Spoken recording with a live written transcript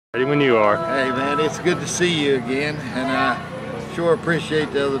Ready when you are. Hey man, it's good to see you again, and I sure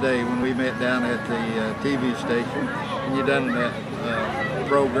appreciate the other day when we met down at the TV station and you done that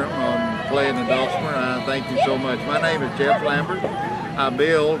program on playing the Dulcimer. Thank you so much. My name is Jeff Lambert. I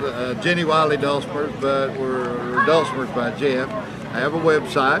build Jenny Wiley Dulcimers, but we're Dulcimers by Jeff. I have a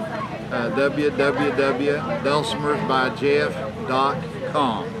website,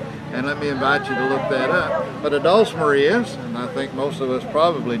 www.dulcimersbyjeff.com. And let me invite you to look that up. But a dulcimer is, and I think most of us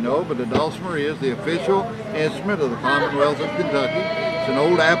probably know, but a dulcimer is the official instrument of the Commonwealth of Kentucky. It's an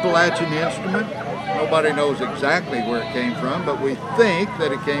old Appalachian instrument. Nobody knows exactly where it came from, but we think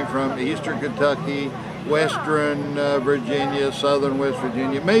that it came from eastern Kentucky, western Virginia, southern West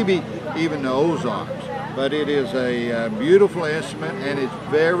Virginia, maybe even the Ozarks. But it is a beautiful instrument, and it's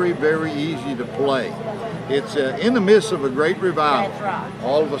very, very easy to play. It's in the midst of a great revival.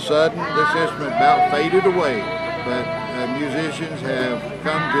 All of a sudden, this instrument about faded away, but musicians have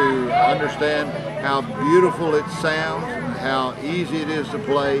come to understand how beautiful it sounds and how easy it is to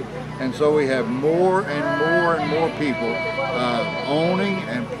play. And so we have more and more and more people owning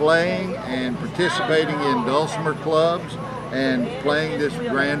and playing and participating in dulcimer clubs and playing this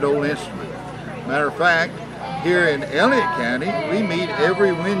grand old instrument. Matter of fact, here in Elliott County, we meet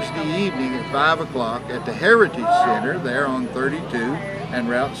every Wednesday evening at 5 o'clock at the Heritage Center there on 32 and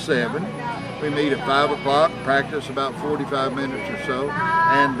Route 7. We meet at 5 o'clock, practice about 45 minutes or so,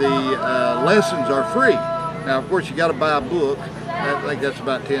 and the lessons are free. Now, of course, you got to buy a book. I think that's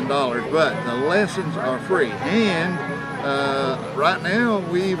about $10, but the lessons are free. And right now,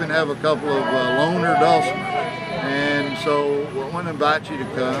 we even have a couple of loaner dulcimers. And so I want to invite you to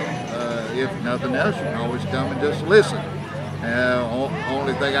come. If nothing else, you can always come and just listen.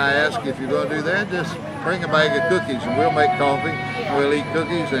 Only thing I ask, if you're going to do that, just bring a bag of cookies and we'll make coffee. We'll eat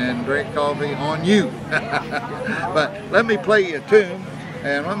cookies and drink coffee on you. But let me play you a tune,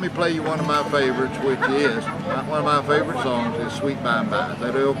 and let me play you one of my favorites, which is, one of my favorite songs is Sweet By and By. Is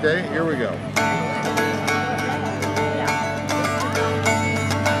that okay? Here we go.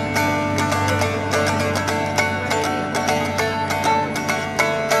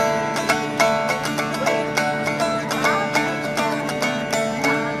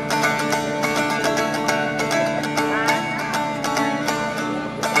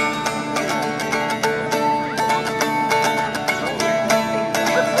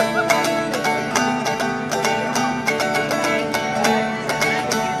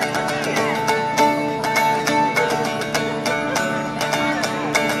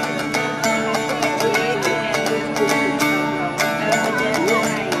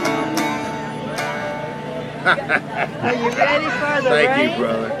 Are you ready for the rain? Thank you,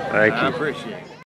 brother. Thank you. I appreciate it.